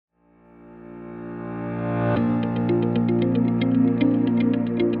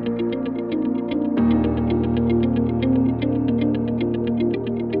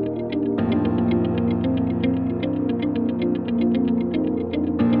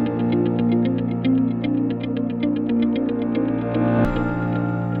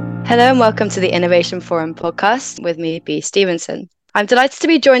Hello and welcome to the Innovation Forum podcast with me, B. Stevenson. I'm delighted to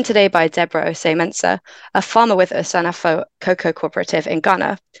be joined today by Deborah Osei-Mensah, a farmer with Asunafo Cocoa Cooperative in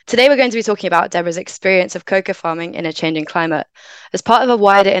Ghana. Today we're going to be talking about Deborah's experience of cocoa farming in a changing climate as part of a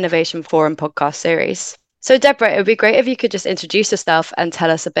wider Innovation Forum podcast series. So Deborah, it would be great if you could just introduce yourself and tell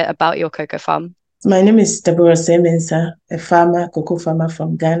us a bit about your cocoa farm. My name is Deborah Osei-Mensah, a cocoa farmer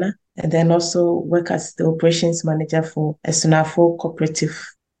from Ghana, and then also work as the operations manager for Asunafo Cooperative.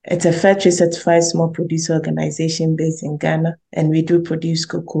 It's a fair trade certified small producer organization based in Ghana, and we do produce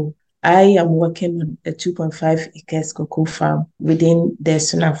cocoa. I am working on a 2.5 acres cocoa farm within the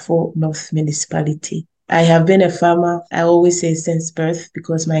Asunafo North municipality. I have been a farmer, I always say since birth,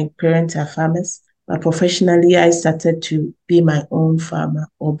 because my parents are farmers. But professionally, I started to be my own farmer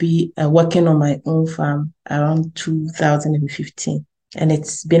or be working on my own farm around 2015. And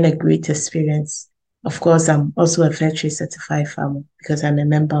it's been a great experience. Of course, I'm also a fair trade certified farmer because I'm a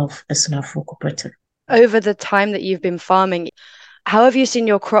member of Asunafo Cooperative. Over the time that you've been farming, how have you seen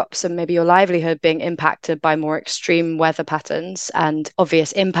your crops and maybe your livelihood being impacted by more extreme weather patterns and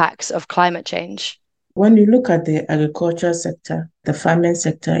obvious impacts of climate change? When you look at the agriculture sector, the farming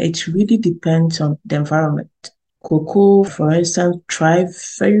sector, it really depends on the environment. Cocoa, for instance,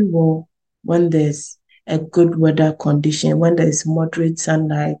 thrives very well when there's a good weather condition, when there's moderate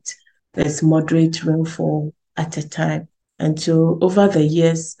sunlight, there's moderate rainfall at a time. And so over the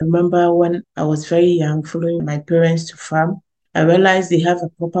years, I remember when I was very young, following my parents to farm, I realized they have a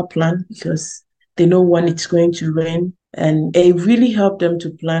proper plan because they know when it's going to rain. And it really helped them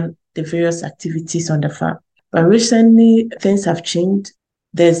to plan the various activities on the farm. But recently, things have changed.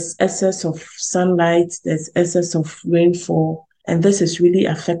 There's excess of sunlight, there's excess of rainfall, and this is really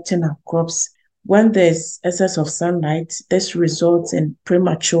affecting our crops. When there's excess of sunlight, this results in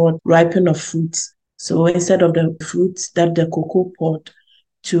premature ripening of fruits. So instead of the fruits that the cocoa pod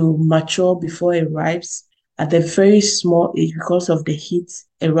to mature before it ripes, at the very small age, because of the heat,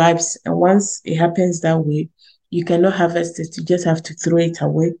 it ripes. And once it happens that way, you cannot harvest it. You just have to throw it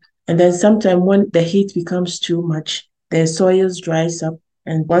away. And then sometimes when the heat becomes too much, the soils dries up.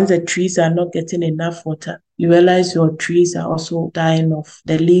 And once the trees are not getting enough water, you realize your trees are also dying off.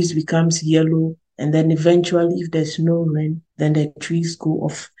 The leaves becomes yellow. And then eventually, if there's no rain, then the trees go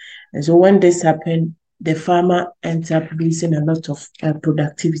off. And so when this happens, the farmer ends up losing a lot of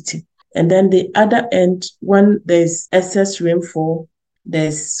productivity. And then the other end, when there's excess rainfall,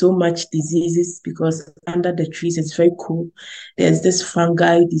 there's so much diseases because under the trees it's very cool. There's this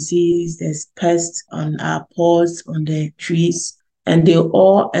fungi disease, there's pests on our pods, on the trees, and they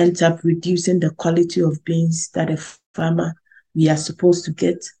all end up reducing the quality of beans that a farmer we are supposed to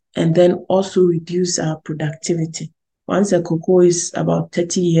get, and then also reduce our productivity. Once a cocoa is about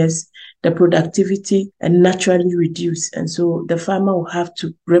 30 years, the productivity naturally reduce, and so the farmer will have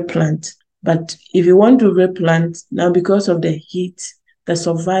to replant. But if you want to replant, now because of the heat, the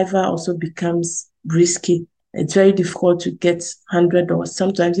survival also becomes risky. It's very difficult to get 100 or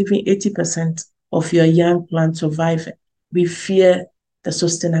sometimes even 80% of your young plant surviving. We fear the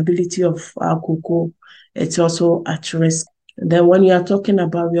sustainability of our cocoa. It's also at risk. And then when you are talking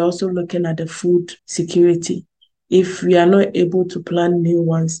about, we're also looking at the food security. If we are not able to plant new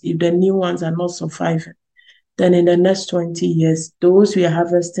ones, if the new ones are not surviving, then in the next 20 years, those we are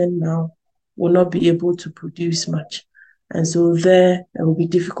harvesting now will not be able to produce much. And so there, it will be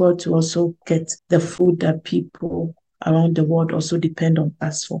difficult to also get the food that people around the world also depend on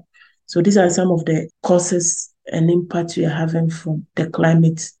us for. So these are some of the causes and impacts we are having from the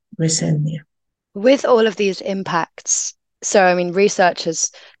climate recently. With all of these impacts, research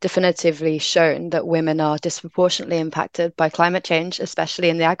has definitively shown that women are disproportionately impacted by climate change, especially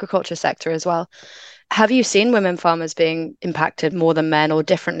in the agriculture sector as well. Have you seen women farmers being impacted more than men or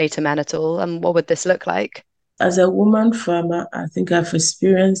differently to men at all? And what would this look like? As a woman farmer, I think I've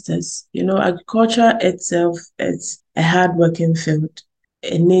experienced this. Agriculture itself, it's a hard-working field.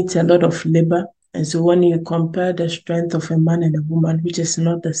 It needs a lot of labor. And so when you compare the strength of a man and a woman, which is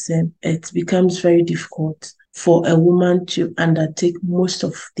not the same, it becomes very difficult for a woman to undertake most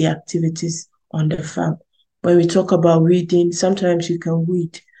of the activities on the farm. When we talk about weeding, sometimes you can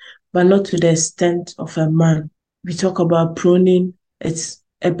weed, but not to the extent of a man. We talk about pruning, it's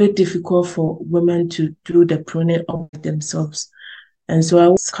a bit difficult for women to do the pruning of themselves. And so I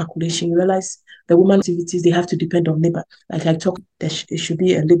was calculation, you realize the woman activities, they have to depend on labor. Like I talked, there should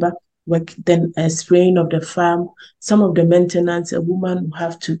be a labor work, then a spraying of the farm, some of the maintenance, a woman will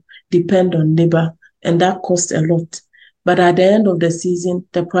have to depend on labor, and that costs a lot. But at the end of the season,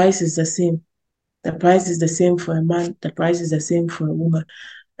 the price is the same. The price is the same for a man, the price is the same for a woman.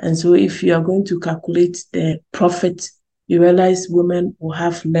 And so if you are going to calculate the profit you realize women will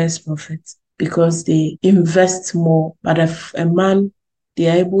have less profit because they invest more. But if a man, they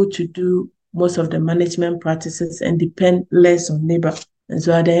are able to do most of the management practices and depend less on labor. And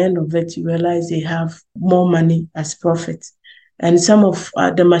so at the end of it, you realize they have more money as profit. And some of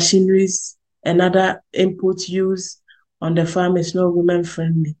the machineries and other inputs used on the farm is not women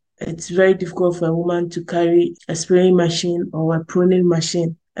friendly. It's very difficult for a woman to carry a spraying machine or a pruning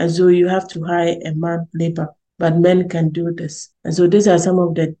machine. And so you have to hire a man labor, but men can do this. And so these are some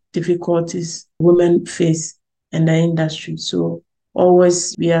of the difficulties women face in the industry. So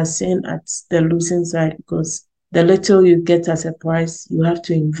always we are seen at the losing side because the little you get as a price, you have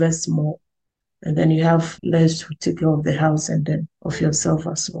to invest more. And then you have less to take care of the house and then of yourself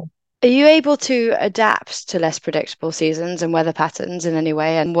as well. Are you able to adapt to less predictable seasons and weather patterns in any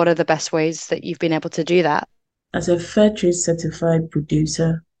way? And what are the best ways that you've been able to do that? As a fair trade certified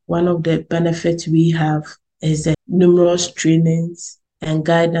producer, one of the benefits we have is the numerous trainings and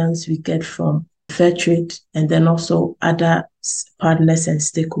guidance we get from fair trade and then also other partners and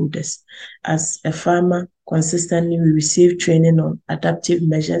stakeholders. As a farmer, consistently we receive training on adaptive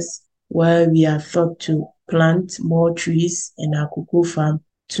measures where we are taught to plant more trees in our cocoa farm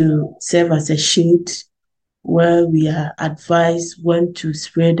to serve as a shade, where we are advised when to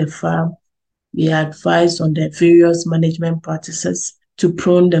spray the farm. We are advised on the various management practices to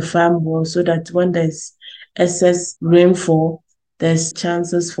prune the farm well so that when there's excess rainfall, there's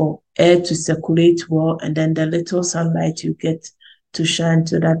chances for air to circulate well and then the little sunlight you get to shine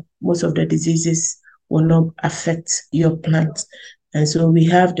so that most of the diseases will not affect your plants. And so we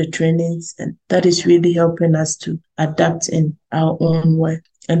have the trainings and that is really helping us to adapt in our own way.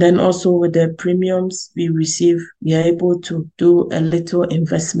 And then also with the premiums we receive, we are able to do a little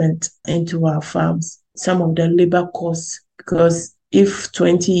investment into our farms. Some of the labor costs, because if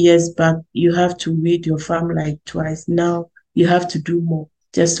 20 years back, you have to weed your farm like twice, now you have to do more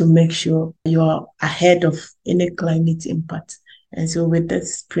just to make sure you are ahead of any climate impact. And so with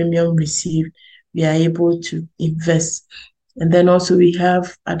this premium received, we are able to invest. And then also we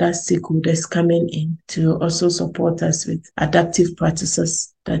have other stakeholders coming in to also support us with adaptive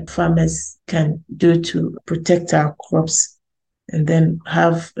practices that farmers can do to protect our crops and then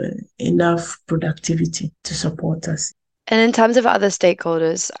have enough productivity to support us. And in terms of other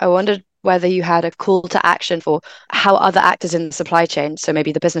stakeholders, I wondered whether you had a call to action for how other actors in the supply chain, so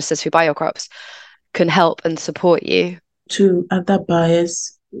maybe the businesses who buy your crops, can help and support you. To other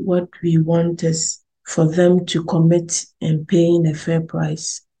buyers, what we want is for them to commit in paying a fair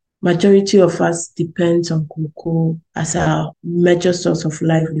price. Majority of us depends on cocoa as our major source of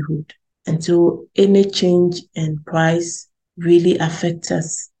livelihood. And so any change in price really affects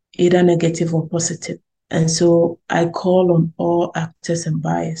us, either negative or positive. And so I call on all actors and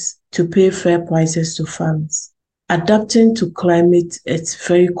buyers to pay fair prices to farmers. Adapting to climate, it's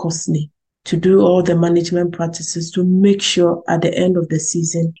very costly to do all the management practices to make sure at the end of the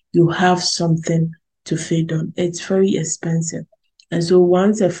season you have something to feed on. It's very expensive. And so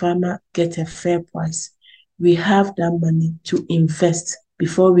once a farmer gets a fair price, we have that money to invest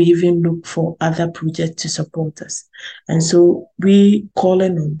before we even look for other projects to support us. And so we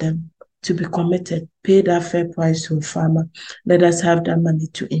calling on them to be committed, pay that fair price to a farmer. Let us have that money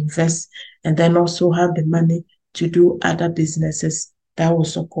to invest and then also have the money to do other businesses that will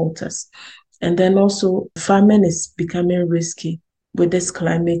support us. And then also farming is becoming risky with this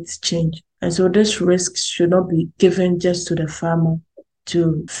climate change. And so this risk should not be given just to the farmer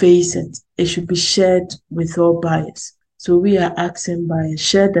to face it. It should be shared with all buyers. So we are asking buyers,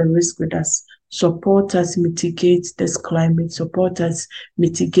 share the risk with us, support us mitigate this climate, support us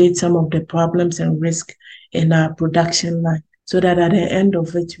mitigate some of the problems and risk in our production line, so that at the end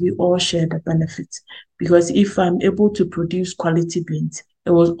of it, we all share the benefits. Because if I'm able to produce quality beans,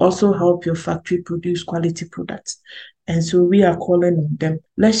 it will also help your factory produce quality products. And so we are calling on them.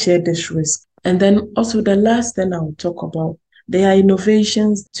 Let's share this risk. And then also the last thing I will talk about, there are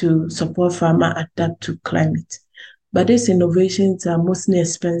innovations to support farmers adapt to climate. But these innovations are mostly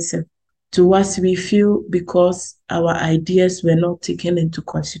expensive to us, we feel, because our ideas were not taken into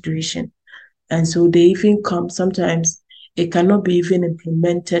consideration. And so they even come, sometimes it cannot be even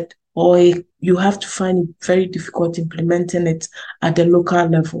implemented, or you have to find it very difficult implementing it at the local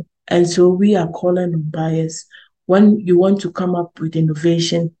level. And so we are calling on buyers, when you want to come up with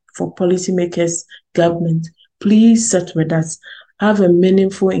innovation for policymakers, government, please sit with us, have a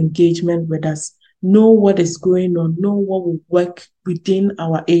meaningful engagement with us, know what is going on, know what will work within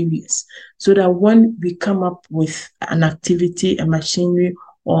our areas, so that when we come up with an activity, a machinery,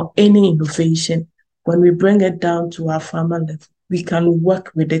 or any innovation, when we bring it down to our farmer level, we can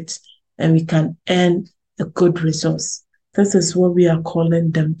work with it and we can earn a good resource. This is what we are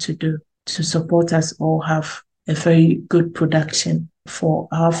calling them to do, to support us all have a very good production for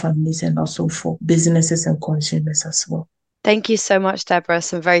our families and also for businesses and consumers as well. Thank you so much, Deborah.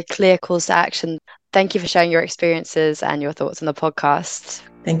 Some very clear calls to action. Thank you for sharing your experiences and your thoughts on the podcast.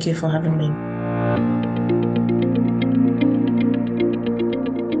 Thank you for having me.